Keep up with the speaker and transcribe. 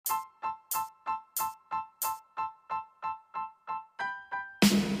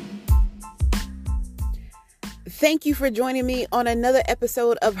Thank you for joining me on another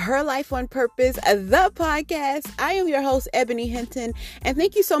episode of Her Life on Purpose, the podcast. I am your host, Ebony Hinton, and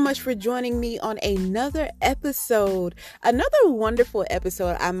thank you so much for joining me on another episode. Another wonderful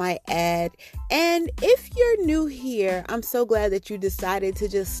episode, I might add. And if you're new here, I'm so glad that you decided to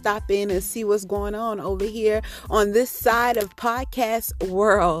just stop in and see what's going on over here on this side of podcast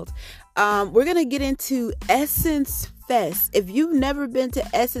world. We're going to get into Essence Fest. If you've never been to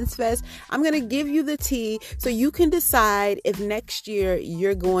Essence Fest, I'm going to give you the tea so you can decide if next year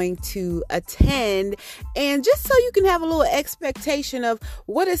you're going to attend, and just so you can have a little expectation of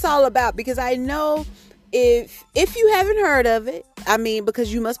what it's all about, because I know if you haven't heard of it,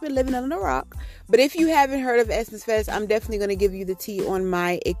 because you must be living under a rock, but if you haven't heard of Essence Fest, I'm definitely going to give you the tea on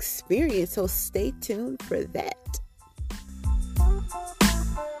my experience, so stay tuned for that.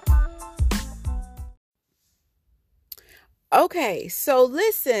 Okay, so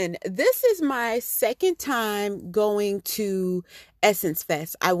listen, this is my second time going to Essence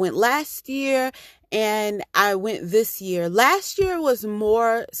Fest. I went last year and I went this year. Last year was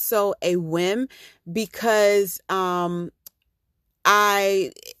more so a whim because the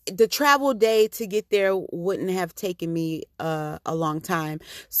travel day to get there wouldn't have taken me a long time.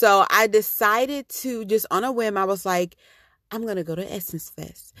 So I decided to, just on a whim, I was like, I'm going to go to Essence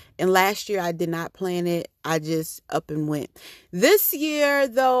Fest. And last year I did not plan it. I just up and went. This year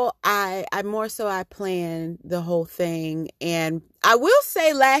though, I planned the whole thing. And I will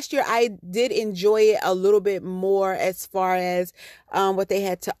say last year I did enjoy it a little bit more as far as what they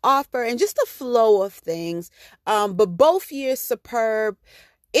had to offer and just the flow of things. But both years superb.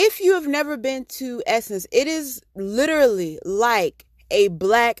 If you have never been to Essence, it is literally like a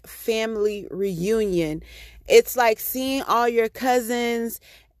Black family reunion. It's like seeing all your cousins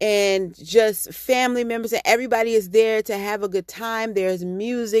and just family members, and everybody is there to have a good time. There's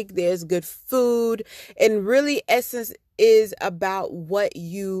music, there's good food, and really Essence is about what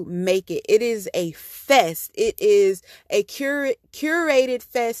you make it. It is a fest. It is a curated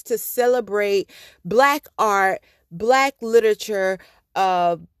fest to celebrate Black art, Black literature,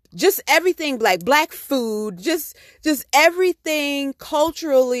 just everything Black food, just everything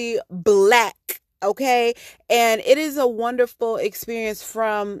culturally Black. Okay. And it is a wonderful experience,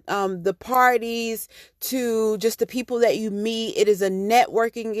 from the parties to just the people that you meet. It is a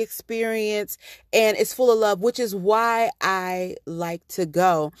networking experience and it's full of love, which is why I like to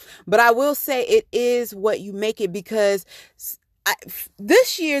go. But I will say it is what you make it, because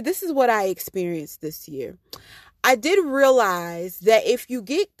this year, this is what I experienced this year. I did realize that if you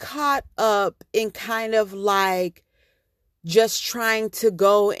get caught up in kind of like just trying to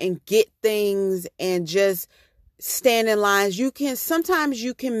go and get things and just stand in lines, sometimes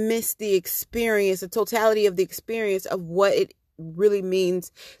you can miss the experience, the totality of the experience of what it really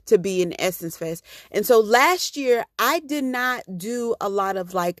means to be in Essence Fest. And so last year I did not do a lot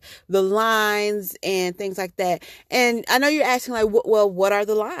of like the lines and things like that. And I know you're asking like, well, what are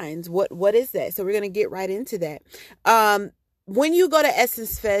the lines? What is that? So we're going to get right into that. When you go to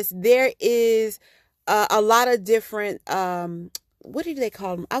Essence Fest, there is a lot of different, what do they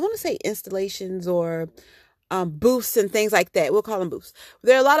call them? I want to say installations or booths and things like that. We'll call them booths.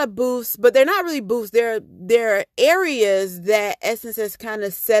 There are a lot of booths, but they're not really booths. They're areas that Essence has kind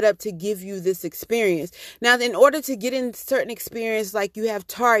of set up to give you this experience. Now, in order to get in certain experience, like you have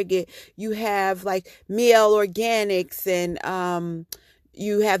Target, you have like Miele Organics, and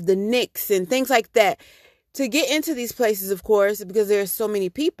you have the Knicks and things like that. To get into these places, of course, because there are so many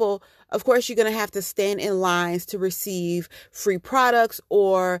people, of course, you're going to have to stand in lines to receive free products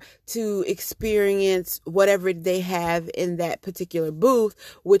or to experience whatever they have in that particular booth,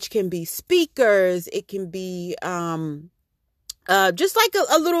 which can be speakers. It can be just like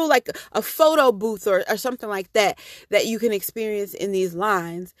a little, like a photo booth or something like that you can experience in these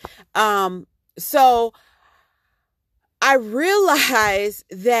lines. So I realized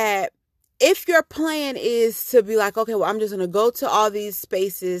that if your plan is to be like, okay, well, I'm just going to go to all these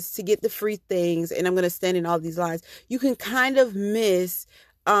spaces to get the free things and I'm going to stand in all these lines, you can kind of miss,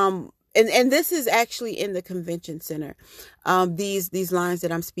 and this is actually in the convention center, these lines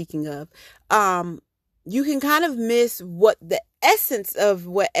that I'm speaking of, you can kind of miss what the essence of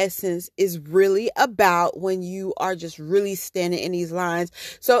what Essence is really about when you are just really standing in these lines.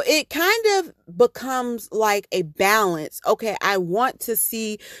 So it kind of becomes like a balance. Okay, I want to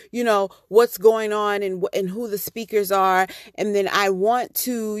see, what's going on and who the speakers are. And then I want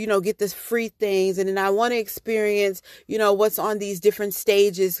to, get the free things. And then I want to experience, what's on these different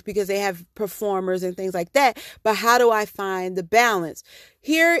stages because they have performers and things like that. But how do I find the balance?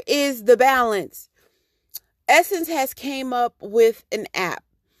 Here is the balance. Essence has came up with an app,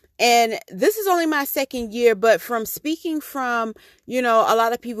 And this is only my second year, but from speaking from, a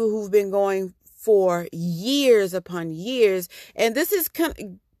lot of people who've been going for years upon years, and this is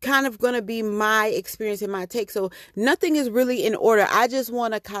kind of going to be my experience and my take. So nothing is really in order. I just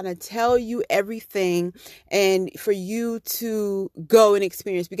want to kind of tell you everything and for you to go and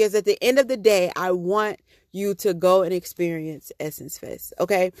experience, because at the end of the day, I want you to go and experience Essence Fest.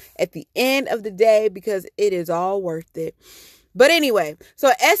 Okay. At the end of the day, because it is all worth it. But anyway,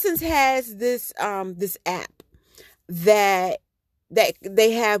 so Essence has this app that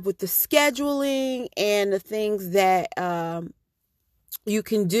they have with the scheduling and the things that you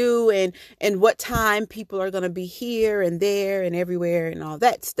can do and what time people are going to be here and there and everywhere and all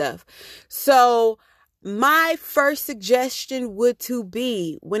that stuff. So my first suggestion would to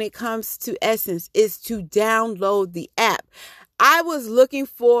be, when it comes to Essence, is to download the app. I was looking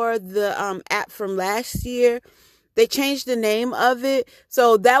for the app from last year. They changed the name of it.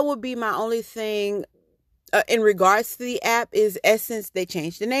 So that would be my only thing in regards to the app is Essence. They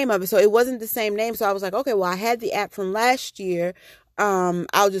changed the name of it. So it wasn't the same name. So I was like, okay, well, I had the app from last year.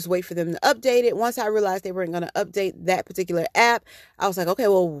 I'll just wait for them to update it. Once I realized they weren't going to update that particular app, I was like, okay,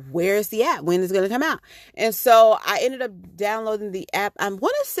 well, where's the app? When is it going to come out? And so I ended up downloading the app. I'm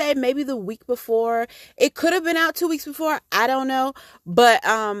going to say maybe the week before. It could have been out 2 weeks before. I don't know. But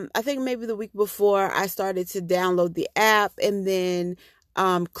I think maybe the week before I started to download the app, and then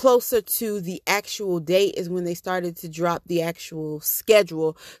closer to the actual date is when they started to drop the actual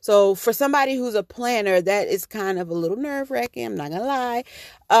schedule. So for somebody who's a planner, that is kind of a little nerve-wracking, I'm not gonna lie.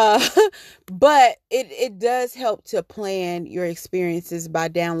 But it does help to plan your experiences by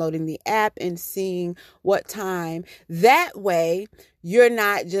downloading the app and seeing what time. That way you're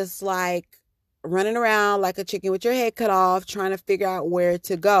not just like running around like a chicken with your head cut off, trying to figure out where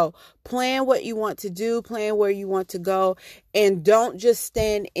to go. Plan what you want to do, plan where you want to go, and don't just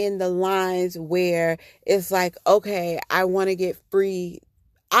stand in the lines where it's like, okay, I want to get free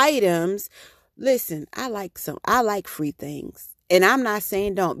items. Listen, I like free things. And I'm not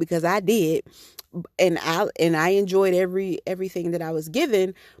saying don't, because I did. And I enjoyed everything that I was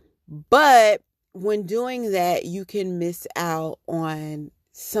given. But when doing that, you can miss out on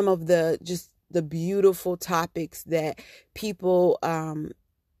some of the beautiful topics that people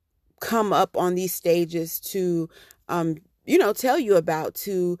come up on these stages to tell you about,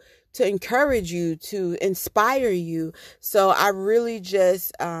 to encourage you, to inspire you. So I really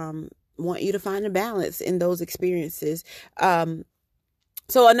just want you to find a balance in those experiences. So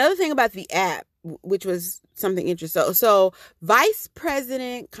another thing about the app, which was something interesting. So Vice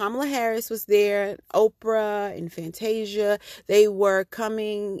President Kamala Harris was there, Oprah and Fantasia. They were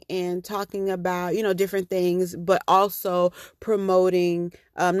coming and talking about, different things, but also promoting,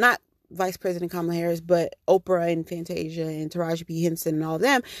 not Vice President Kamala Harris, but Oprah and Fantasia and Taraji P. Henson and all of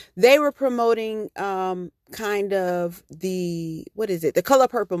them. They were promoting kind of the Color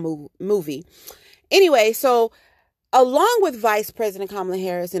Purple movie. Anyway, so along with Vice President Kamala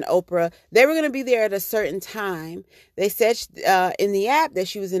Harris and Oprah, they were going to be there at a certain time. They said in the app that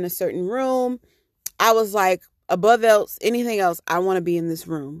she was in a certain room. I was like, above anything else, I want to be in this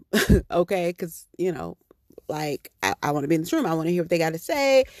room. Okay? Because, I want to be in this room. I want to hear what they got to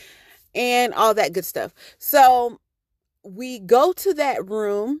say and all that good stuff. So we go to that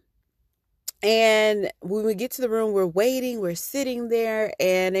room. And when we get to the room, we're waiting, we're sitting there,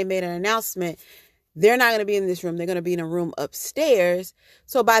 and they made an announcement. They're not going to be in this room. They're going to be in a room upstairs.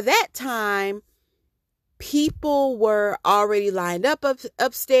 So by that time, people were already lined up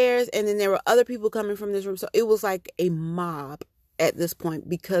upstairs. And then there were other people coming from this room. So it was like a mob at this point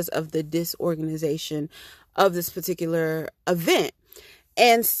because of the disorganization of this particular event.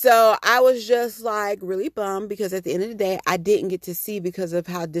 And so I was just like really bummed, because at the end of the day, I didn't get to see because of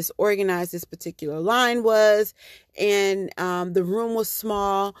how disorganized this particular line was. And the room was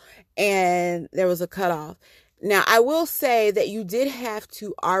small and there was a cutoff. Now, I will say that you did have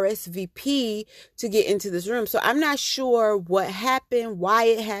to RSVP to get into this room. So I'm not sure what happened, why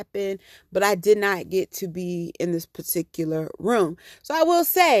it happened, but I did not get to be in this particular room. So I will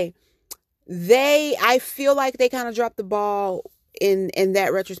say I feel like they kind of dropped the ball in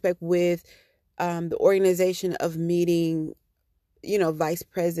that retrospect with the organization of meeting, Vice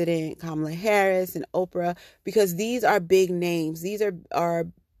President Kamala Harris and Oprah, because these are big names. These are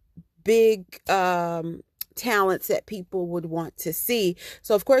big talents that people would want to see.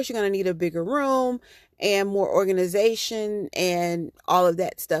 So of course you're going to need a bigger room and more organization and all of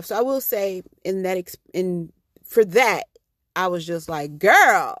that stuff. So I will say for that, I was just like,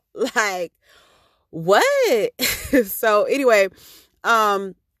 girl, like, what? So anyway,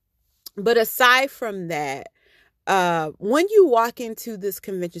 but aside from that, when you walk into this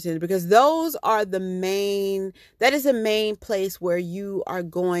convention center, because that is the main place where you are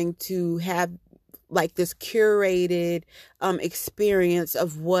going to have like this curated experience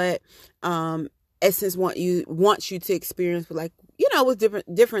of what Essence wants you to experience with, like, with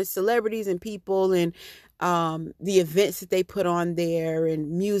different celebrities and people, and the events that they put on there,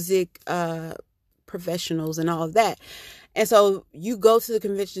 and music professionals and all of that. And so you go to the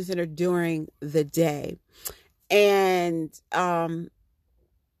convention center during the day, and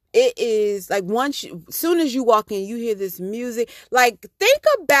it is like soon as you walk in, you hear this music. Like, think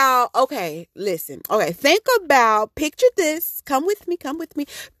about, picture this. Come with me.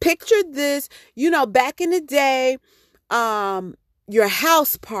 Picture this, back in the day, your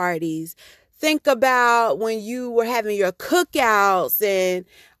house parties. Think about when you were having your cookouts and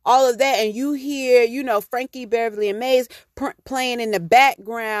all of that, and you hear, Frankie Beverly and Maze playing in the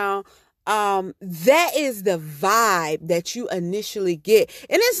background. That is the vibe that you initially get.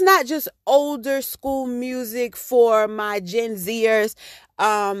 And it's not just older school music for my Gen Zers,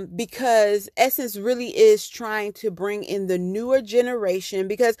 because Essence really is trying to bring in the newer generation,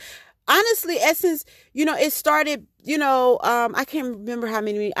 because honestly, Essence, it started, I can't remember how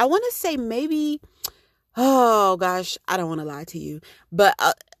many, I want to say maybe, oh gosh, I don't want to lie to you, but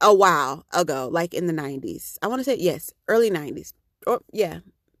a while ago, like in the 90s, I want to say, yes, early 90s, or yeah,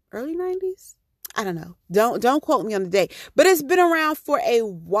 early 90s. I don't know. Don't quote me on the date, but it's been around for a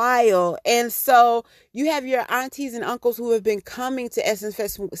while. And so you have your aunties and uncles who have been coming to Essence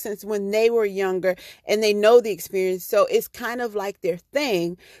Fest since when they were younger, and they know the experience. So it's kind of like their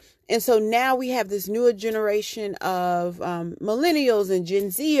thing. And so now we have this newer generation of millennials and Gen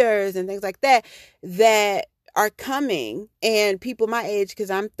Zers and things like that are coming, and people my age, because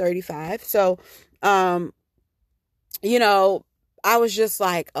I'm 35. So, I was just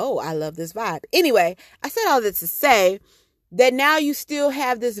like, oh, I love this vibe. Anyway, I said all that to say that now you still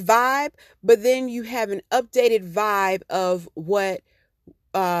have this vibe, but then you have an updated vibe of what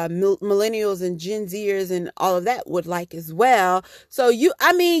millennials and Gen Zers and all of that would like as well. So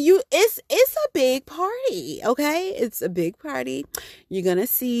it's a big party, okay? It's a big party. You're gonna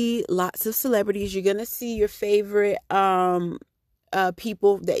see lots of celebrities. You're gonna see your favorite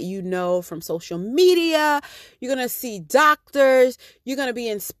people that from social media. You're going to see doctors. You're going to be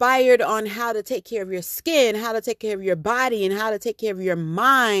inspired on how to take care of your skin, how to take care of your body, and how to take care of your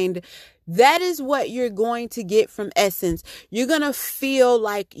mind. That is what you're going to get from Essence. You're going to feel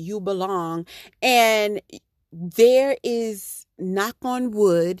like you belong. And there is, knock on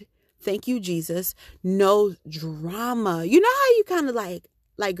wood, thank you, Jesus, no drama. You know how you kind of like,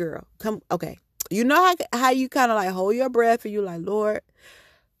 girl, come, okay. You know how you kind of like hold your breath and you like, Lord,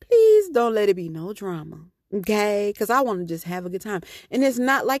 please don't let it be no drama. Okay? Because I want to just have a good time. And it's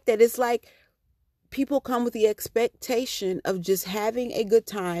not like that. It's like people come with the expectation of just having a good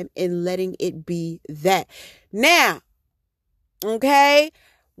time and letting it be that. Now, okay,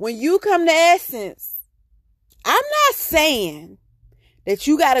 when you come to Essence, I'm not saying that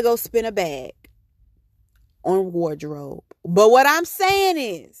you got to go spend a bag on wardrobe. But what I'm saying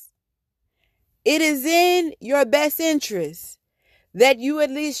is, it is in your best interest that you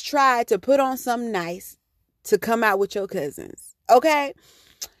at least try to put on something nice to come out with your cousins. Okay?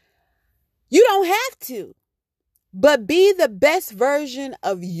 You don't have to, but be the best version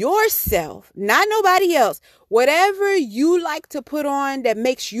of yourself, not nobody else. Whatever you like to put on that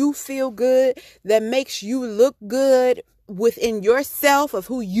makes you feel good, that makes you look good within yourself of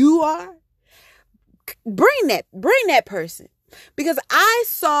who you are, bring that person. Because I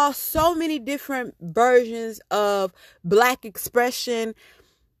saw so many different versions of Black expression.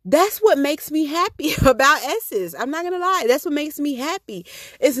 That's what makes me happy about Essence. I'm not going to lie. That's what makes me happy.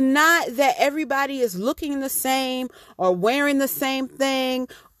 It's not that everybody is looking the same or wearing the same thing,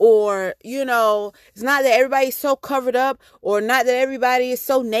 or, it's not that everybody's so covered up, or not that everybody is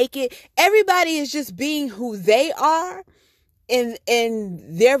so naked. Everybody is just being who they are in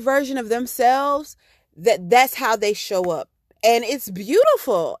their version of themselves. That's how they show up. And it's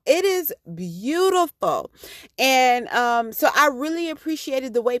beautiful. It is beautiful. And so I really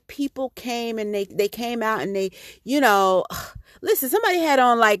appreciated the way people came, and they came out, and they, listen, somebody had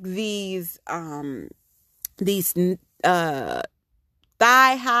on like these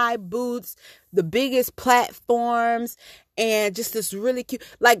thigh-high boots, the biggest platforms, and just this really cute,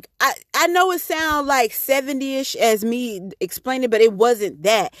 like, I know it sounds like 70-ish as me explaining, but it wasn't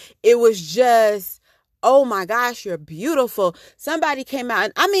that. It was just, oh my gosh, you're beautiful. Somebody came out,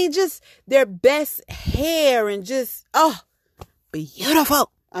 and just their best hair, and just, oh,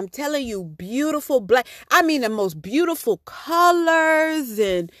 beautiful. I'm telling you, beautiful black. The most beautiful colors,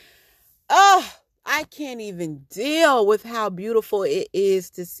 and oh, I can't even deal with how beautiful it is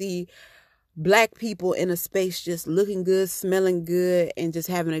to see Black people in a space just looking good, smelling good, and just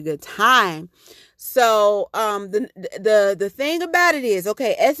having a good time. So the thing about it is,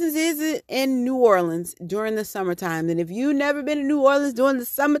 okay, Essence is in New Orleans during the summertime. And if you've never been to New Orleans during the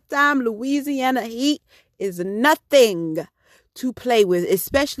summertime, Louisiana heat is nothing to play with,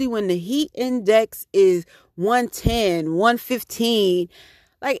 especially when the heat index is 110, 115.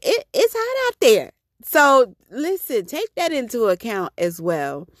 Like it's hot out there. So listen, take that into account as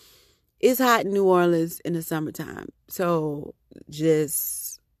well. It's hot in New Orleans in the summertime. So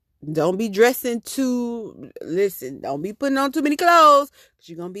just don't be dressing don't be putting on too many clothes because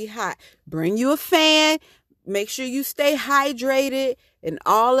you're going to be hot. Bring you a fan. Make sure you stay hydrated and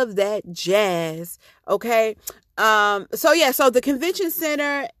all of that jazz. Okay. So the convention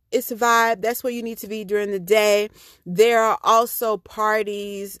center is a vibe. That's where you need to be during the day. There are also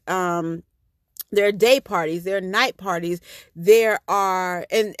parties, there are day parties, there are night parties, there are,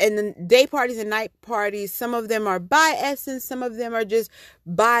 and the day parties and night parties, some of them are by Essence, some of them are just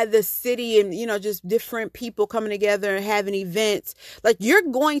by the city and, just different people coming together and having events. Like, you're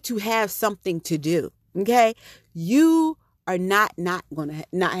going to have something to do, okay? You are not going to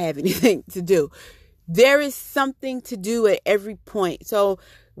not have anything to do. There is something to do at every point. So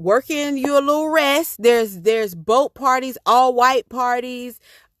work in you a little rest. There's boat parties, all white parties,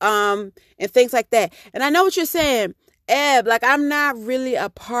 and things like that. And I know what you're saying, Eb, like, I'm not really a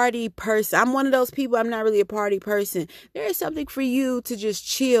party person. I'm one of those people. I'm not really a party person. There is something for you to just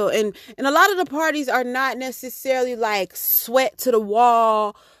chill. And a lot of the parties are not necessarily like sweat to the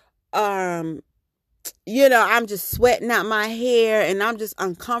wall. I'm just sweating out my hair and I'm just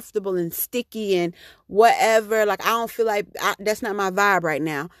uncomfortable and sticky and whatever. Like, I don't feel like that's not my vibe right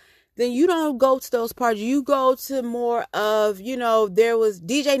now. Then you don't go to those parties. You go to more of, there was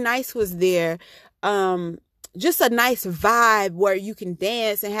DJ Nice was there. Just a nice vibe where you can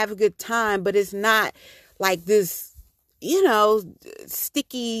dance and have a good time, but it's not like this,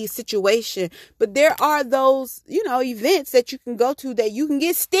 sticky situation. But there are those, events that you can go to that you can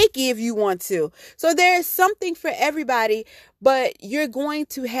get sticky if you want to. So there is something for everybody, but you're going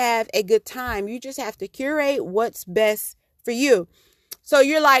to have a good time. You just have to curate what's best for you. So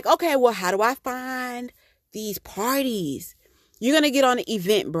you're like, okay, well, how do I find these parties? You're going to get on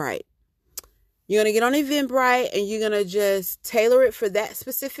Eventbrite. You're going to get on Eventbrite and you're going to just tailor it for that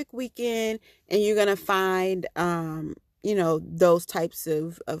specific weekend. And you're going to find, those types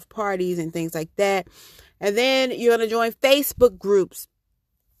of parties and things like that. And then you're going to join Facebook groups.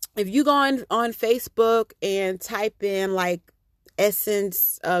 If you go on Facebook and type in like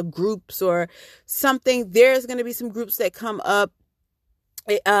Essence groups or something, there's going to be some groups that come up.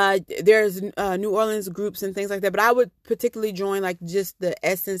 There's New Orleans groups and things like that, but I would particularly join like just the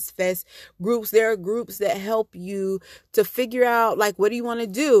Essence Fest groups. There are groups that help you to figure out like, what do you want to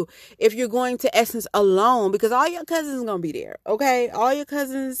do if you're going to Essence alone, because all your cousins are going to be there. Okay. All your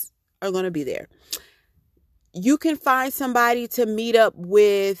cousins are going to be there. You can find somebody to meet up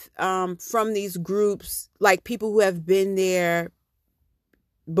with, from these groups, like people who have been there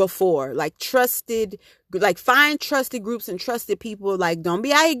before, like find trusted groups and trusted people. Like, don't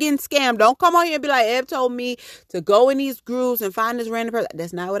be out here getting scammed. Don't come on here and be like, Eb told me to go in these groups and find this random person.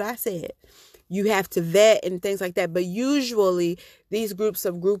 That's not what I said. You have to vet and things like that. But usually these groups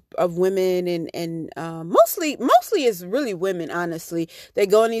of women and mostly it's really women, honestly. They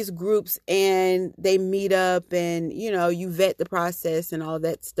go in these groups and they meet up and, you vet the process and all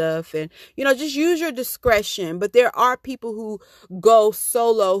that stuff. And, just use your discretion. But there are people who go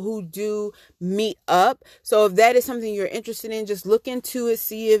solo who do meet up. So if that is something you're interested in, just look into it,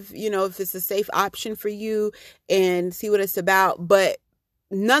 see if it's a safe option for you and see what it's about. But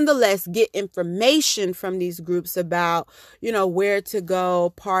nonetheless, get information from these groups about, where to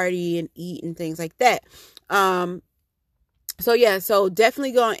go party and eat and things like that. So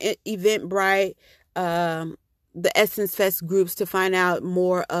definitely go on Eventbrite, the Essence Fest groups to find out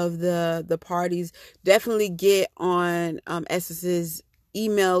more of the parties. Definitely get on Essence's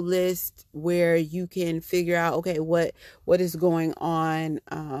email list where you can figure out, okay, what is going on.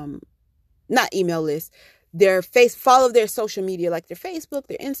 Not email list. Follow their social media, like their Facebook,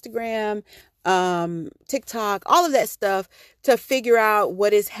 their Instagram, TikTok, all of that stuff to figure out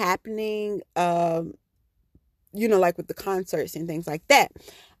what is happening, like with the concerts and things like that.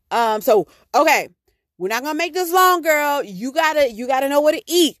 Okay, we're not going to make this long, girl. You gotta know what to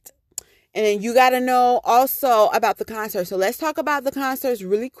eat. And then you gotta know also about the concert. So let's talk about the concerts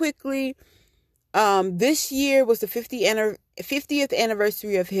really quickly. This year was the 50th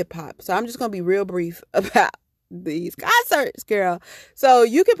anniversary of hip hop. So I'm just going to be real brief about These concerts, girl. So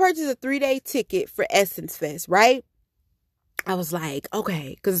you can purchase a 3-day ticket for Essence Fest, right? I was like,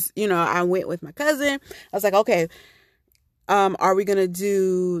 okay, because, I went with my cousin. I was like, okay, are we going to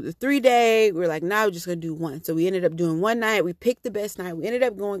do the 3-day? We were like, no, we're just going to do one. So we ended up doing one night. We picked the best night. We ended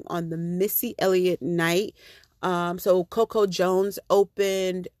up going on the Missy Elliott night. So Coco Jones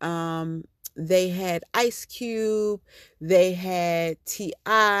opened. They had Ice Cube. They had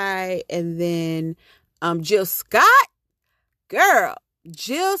T.I. And then Jill Scott. Girl,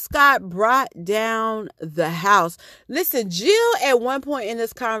 Jill Scott brought down the house. Listen, Jill at one point in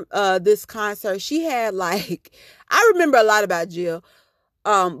this concert, she had I remember a lot about Jill.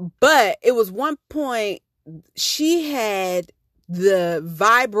 But it was one point she had the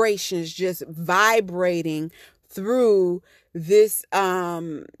vibrations just vibrating through this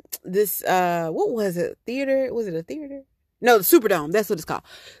what was it? Theater? Was it a theater? No, the Superdome. That's what it's called.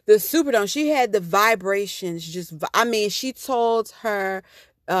 The Superdome. She had the vibrations she told her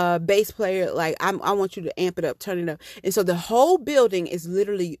bass player, I want you to amp it up, turn it up. And so the whole building is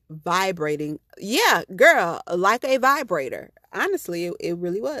literally vibrating. Yeah, girl, like a vibrator. Honestly, it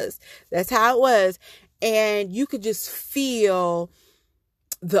really was. That's how it was. And you could just feel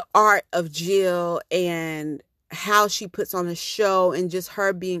the art of Jill and how she puts on a show and just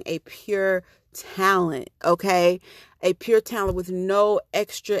her being a pure talent, okay? A pure talent with no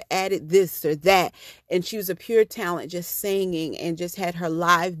extra added this or that. And she was a pure talent just singing and just had her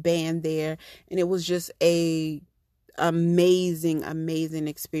live band there. And it was just a amazing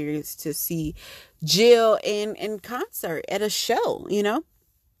experience to see Jill in concert at a show,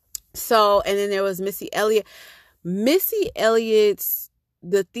 So, and then there was Missy Elliott. Missy Elliott's,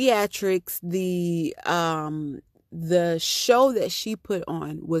 the theatrics, the show that she put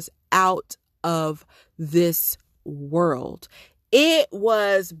on was out of this world. It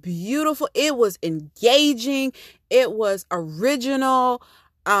was beautiful. It was engaging. It was original.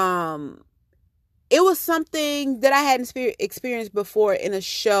 It was something that I hadn't experienced before in a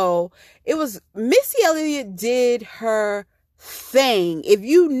show. It was Missy Elliott did her thing. If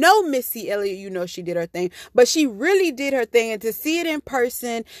you know Missy Elliott, you know she did her thing, but she really did her thing. And to see it in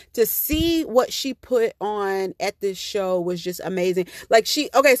person, to see what she put on at this show was just amazing.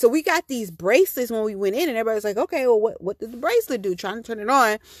 So we got these bracelets when we went in, and everybody's like, okay, well, what did the bracelet do? Trying to turn it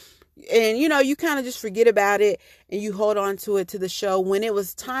on. And, you kind of just forget about it and you hold on to it to the show. When it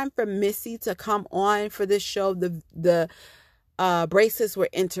was time for Missy to come on for this show, the bracelets were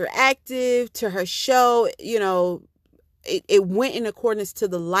interactive to her show, It went in accordance to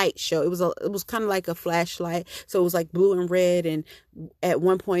the light show. It was kind of like a flashlight. So it was like blue and red. And at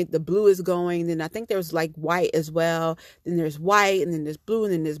one point the blue is going. Then I think there was white as well. Then there's white, and then there's blue,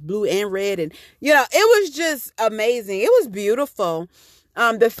 and then there's blue and red. And, it was just amazing. It was beautiful.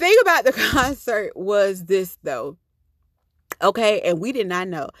 The thing about the concert was this though. Okay. And we did not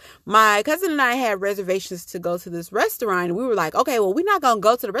know. My cousin and I had reservations to go to this restaurant. And we were like, okay, well, we're not going to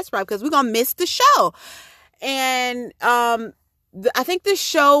go to the restaurant because we're going to miss the show. And I think the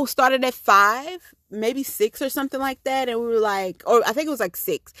show started at 5, maybe 6 or something like that. And we were like, or I think it was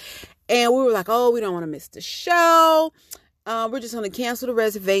 6. And we were like, oh, we don't want to miss the show. We're just going to cancel the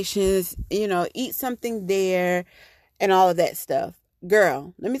reservations, eat something there and all of that stuff.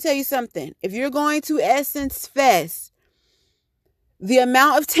 Girl, let me tell you something. If you're going to Essence Fest, the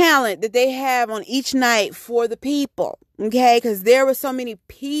amount of talent that they have on each night for the people, okay? Because there were so many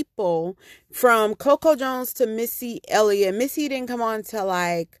people from Coco Jones to Missy Elliott. Missy didn't come on till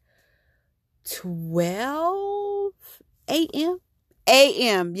 12 a.m.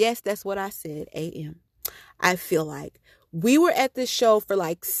 a.m. Yes, that's what I said, a.m. I feel like we were at this show for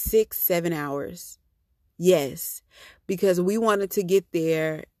 6-7 hours. Yes, because we wanted to get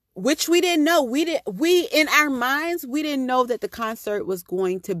there, which we didn't know. We in our minds, we didn't know that the concert was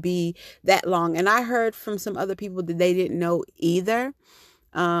going to be that long. And I heard from some other people that they didn't know either.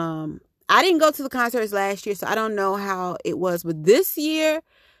 I didn't go to the concerts last year, so I don't know how it was with this year.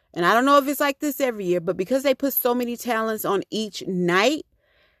 And I don't know if it's like this every year, but because they put so many talents on each night,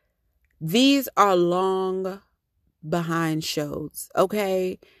 these are long behind shows.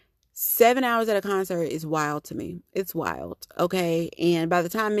 Okay. 7 hours at a concert is wild to me. It's wild. Okay. And by the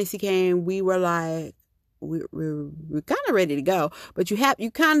time Missy came, we were we're kind of ready to go, but you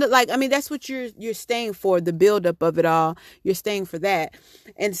kind of that's what you're staying for, the buildup of it all. You're staying for that.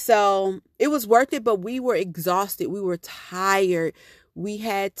 And so it was worth it, but we were exhausted. We were tired. We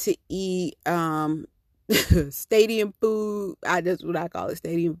had to eat, stadium food. That's what I call it,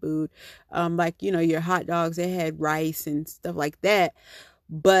 stadium food. Your hot dogs, they had rice and stuff like that.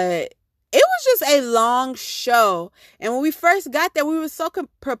 But it was just a long show. And when we first got there, we were so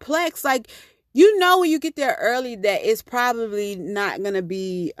perplexed. you know when you get there early that it's probably not going to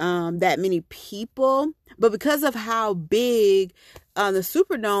be that many people. But because of how big the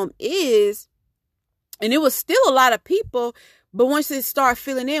Superdome is, and it was still a lot of people, but once it started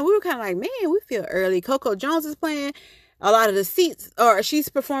filling in, we were kind of like, man, we feel early. Coco Jones is playing. A lot of the seats, or she's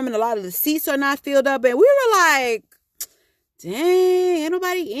performing, a lot of the seats are not filled up. And we were like, dang, ain't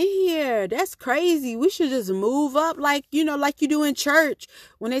nobody in here. That's crazy. We should just move up like, like you do in church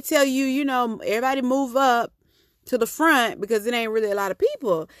when they tell you, everybody move up to the front because it ain't really a lot of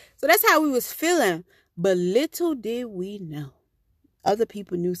people. So that's how we was feeling. But little did we know, other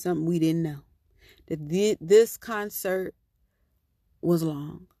people knew something we didn't know, that this concert was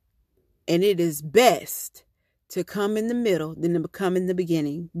long. And it is best to come in the middle than to come in the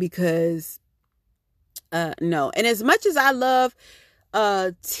beginning, because no. And as much as I love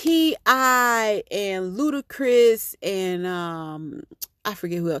T.I. and Ludacris and I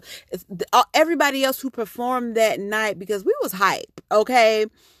forget who else, everybody else who performed that night, because we was hype, okay?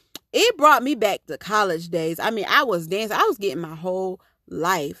 It brought me back to college days. I mean, I was dancing. I was getting my whole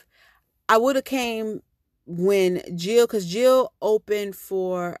life. I would have came when Jill, because Jill opened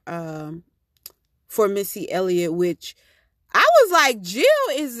for Missy Elliott, which I was like, Jill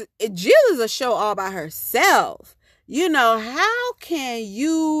is a show all by herself. How can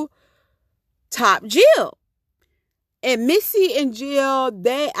you top Jill? And Missy and Jill,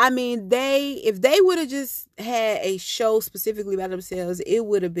 if they would have just had a show specifically by themselves, it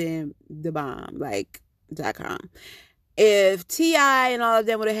would have been the bomb, like .com. If T.I. and all of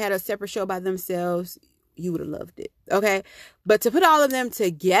them would have had a separate show by themselves, you would have loved it. Okay. But to put all of them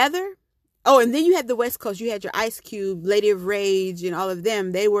together. Oh, and then you had the West Coast. You had your Ice Cube, Lady of Rage, and all of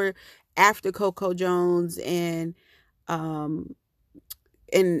them. They were after Coco Jones and things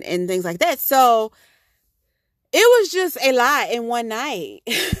like that. So it was just a lot in one night.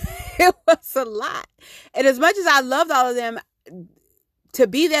 It was a lot. And as much as I loved all of them, to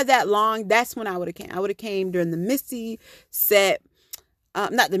be there that long, that's when I would have came. I would have came during the Missy set.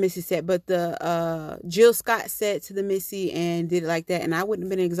 Not the Missy set, but the Jill Scott set to the Missy, and did it like that. And I wouldn't have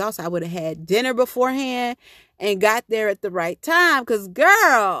been exhausted. I would have had dinner beforehand and got there at the right time. Because,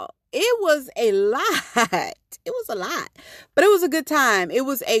 girl, it was a lot. It was a lot. But it was a good time. It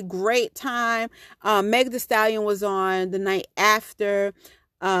was a great time. Meg Thee Stallion was on the night after.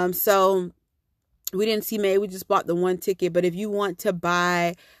 So we didn't see Meg. We just bought the one ticket. But if you want to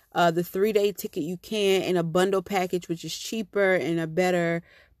buy the 3-day ticket, you can, in a bundle package, which is cheaper and a better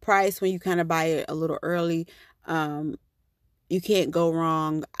price when you kind of buy it a little early. You can't go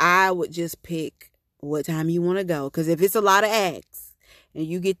wrong. I would just pick what time you want to go, because if it's a lot of acts and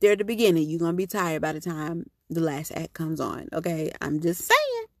you get there at the beginning, you're going to be tired by the time the last act comes on. Okay, I'm just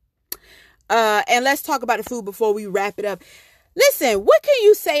saying. And let's talk about the food before we wrap it up. Listen, what can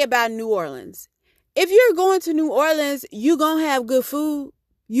you say about New Orleans? If you're going to New Orleans, you're going to have good food.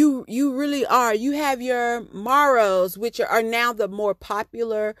 You really are. You have your Maros, which are now the more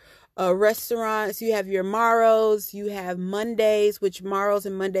popular restaurants. You have your Maros. You have Mondays, which Maros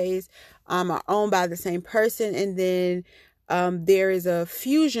and Mondays are owned by the same person. And then there is a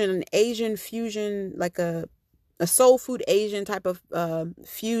fusion, an Asian fusion, like a soul food Asian type of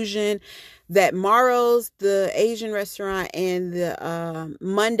fusion, that Maros, the Asian restaurant, and the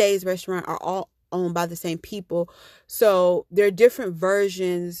Mondays restaurant are all owned by the same people. So there are different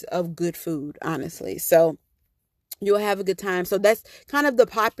versions of good food, honestly. So you'll have a good time. So that's kind of the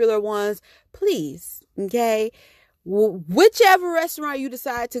popular ones. Please, okay? Whichever restaurant you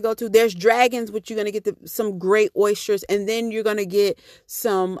decide to go to, there's Dragons, which you're going to get some great oysters, and then you're going to get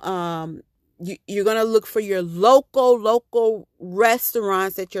some you're going to look for your local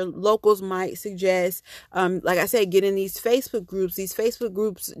restaurants that your locals might suggest. Like I said, get in these Facebook groups.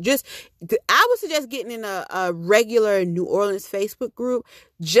 I would suggest getting in a regular New Orleans Facebook group,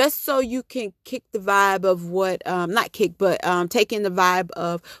 just so you can kick the vibe of what, take in the vibe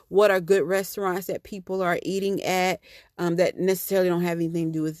of what are good restaurants that people are eating at, that necessarily don't have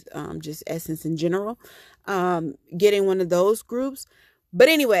anything to do with just Essence in general. Getting one of those groups. But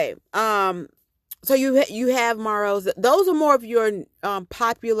anyway, so you have Maros. Those are more of your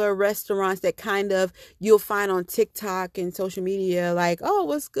popular restaurants that kind of you'll find on TikTok and social media. Like, oh,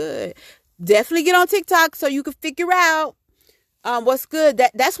 what's good? Definitely get on TikTok so you can figure out what's good.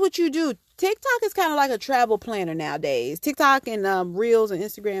 That's what you do. TikTok is kind of like a travel planner nowadays. TikTok and Reels and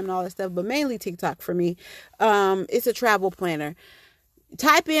Instagram and all that stuff, but mainly TikTok for me. It's a travel planner.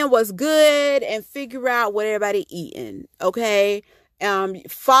 Type in what's good and figure out what everybody eating. Okay.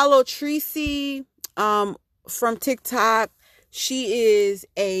 Follow Tracy from TikTok. She is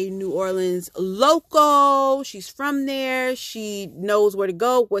a New Orleans local. She's from there. She knows where to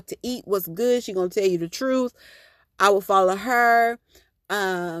go, what to eat, what's good. She's going to tell you the truth. I will follow her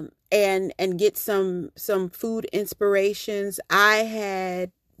and get some food inspirations. I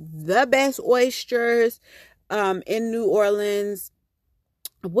had the best oysters in New Orleans.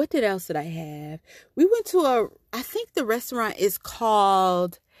 What else did I have? We went to I think the restaurant is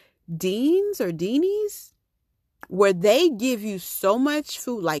called Dean's or Deanie's, where they give you so much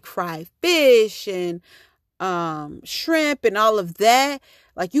food, like fried fish and shrimp and all of that.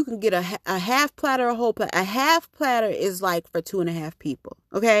 Like you can get a half platter, a whole platter. A half platter is like for 2.5 people.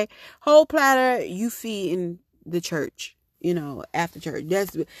 Okay. Whole platter, you feed in the church, after church.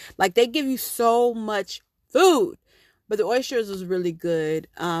 That's like, they give you so much food, but the oysters was really good.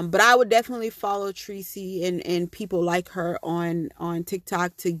 But I would definitely follow Tracy and people like her on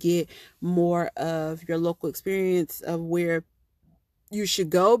TikTok to get more of your local experience of where you should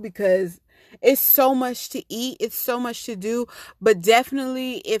go, because it's so much to eat. It's so much to do. But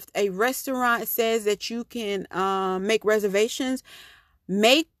definitely, if a restaurant says that you can make reservations,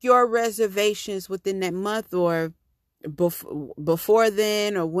 make your reservations within that month or before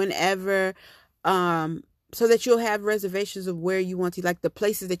then or whenever, so that you'll have reservations of where you want to, like the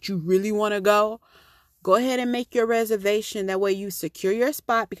places that you really want to go. Go ahead and make your reservation. That way you secure your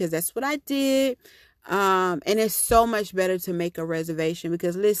spot, because that's what I did. And it's so much better to make a reservation,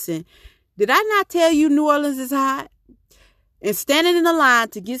 because listen, did I not tell you New Orleans is hot? And standing in the line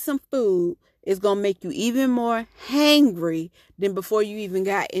to get some food is going to make you even more hangry than before you even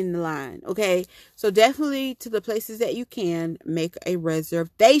got in the line. Okay. So definitely, to the places that you can, make a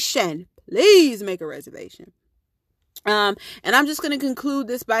reservation. Please make a reservation. And I'm just going to conclude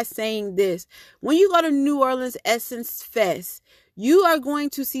this by saying this. When you go to New Orleans Essence Fest, you are going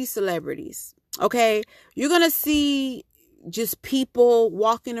to see celebrities. Okay. You're going to see just people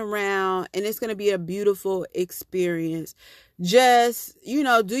walking around, and it's going to be a beautiful experience. Just,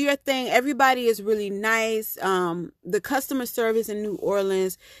 do your thing. Everybody is really nice. The customer service in New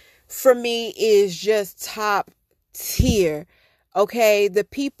Orleans, for me, is just top tier. Okay. The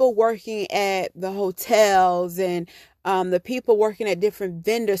people working at the hotels and the people working at different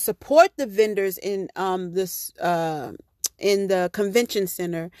vendors, support the vendors in in the convention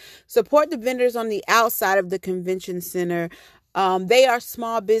center. Support the vendors on the outside of the convention center. They are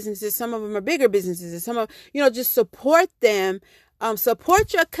small businesses. Some of them are bigger businesses. And some of, just support them.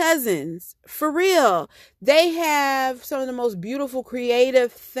 Support your cousins. For real. They have some of the most beautiful,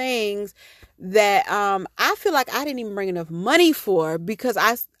 creative things that I feel like I didn't even bring enough money for, because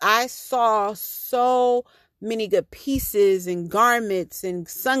I saw so many good pieces and garments and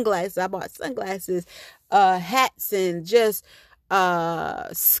sunglasses. I bought sunglasses, hats, and just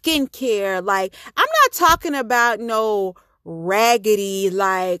skincare. Like, I'm not talking about no raggedy,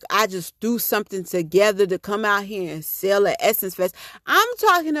 like I just do something together to come out here and sell at Essence Fest. I'm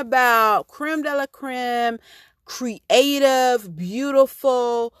talking about creme de la creme, creative,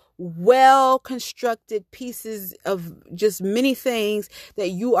 beautiful, well constructed pieces of just many things that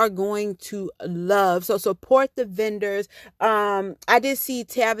you are going to love. So support the vendors. I did see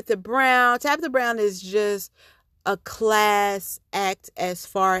Tabitha Brown. Tabitha Brown is just a class act as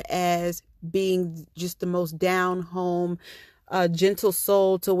far as being just the most down home, gentle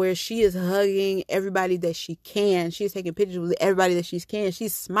soul, to where she is hugging everybody that she can. She's taking pictures with everybody that she can.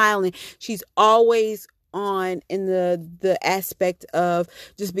 She's smiling. She's always on in the aspect of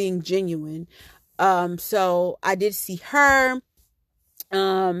just being genuine. So I did see her.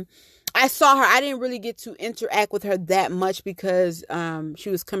 I saw her. I didn't really get to interact with her that much, because she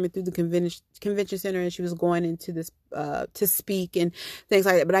was coming through the convention center, and she was going into this to speak and things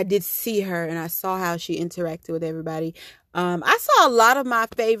like that. But I did see her, and I saw how she interacted with everybody. I saw a lot of my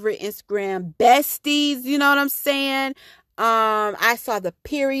favorite Instagram besties. You know what I'm saying? I saw the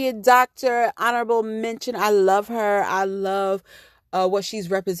period doctor, honorable mention. I love her. I love what she's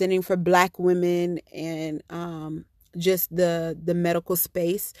representing for Black women and just the medical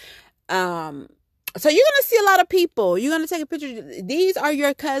space. So you're going to see a lot of people. You're going to take a picture. These are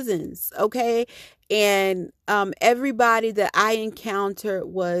your cousins, okay? And everybody that I encountered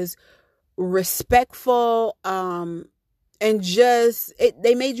was respectful, and just,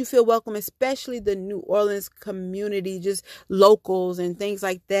 they made you feel welcome, especially the New Orleans community, just locals and things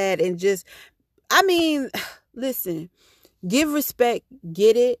like that. And just, I mean, listen, give respect,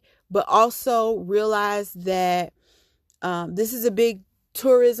 get it, but also realize that this is a big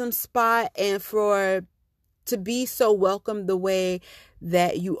tourism spot, and to be so welcome the way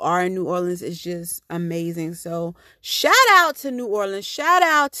that you are in New Orleans is just amazing. So shout out to New Orleans, shout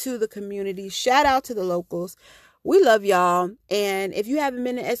out to the community, shout out to the locals. we love y'all. And if you haven't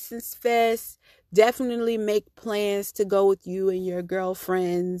been to Essence Fest, definitely make plans to go with you and your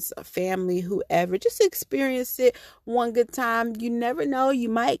girlfriends, family, whoever. Just experience it one good time. You never know. You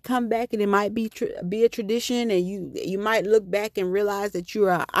might come back and it might be a tradition, and you might look back and realize that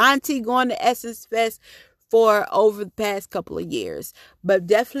you're an auntie going to Essence Fest for over the past couple of years. But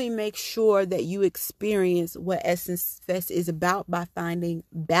definitely make sure that you experience what Essence Fest is about by finding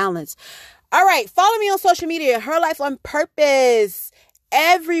balance. All right, follow me on social media, Her Life on Purpose,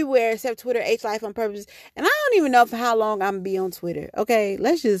 everywhere except Twitter, H Life on Purpose. And I don't even know for how long I'm gonna be on Twitter. Okay,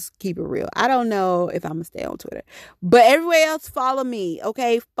 let's just keep it real. I don't know if I'm gonna stay on Twitter, but everywhere else, follow me.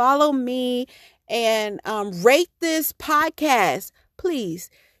 Okay, follow me and rate this podcast, please.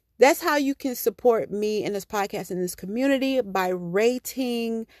 That's how you can support me in this podcast, in this community, by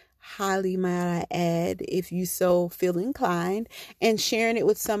rating highly, might I add, if you so feel inclined, and sharing it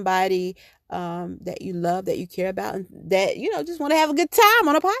with somebody that you love, that you care about, and that, just want to have a good time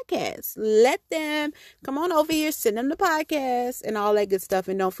on a podcast. Let them come on over here, send them the podcast and all that good stuff.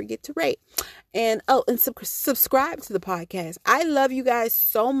 And don't forget to rate and subscribe to the podcast. I love you guys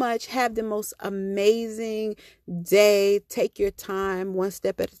so much. Have the most amazing day. Take your time, one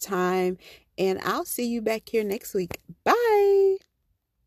step at a time. And I'll see you back here next week. Bye.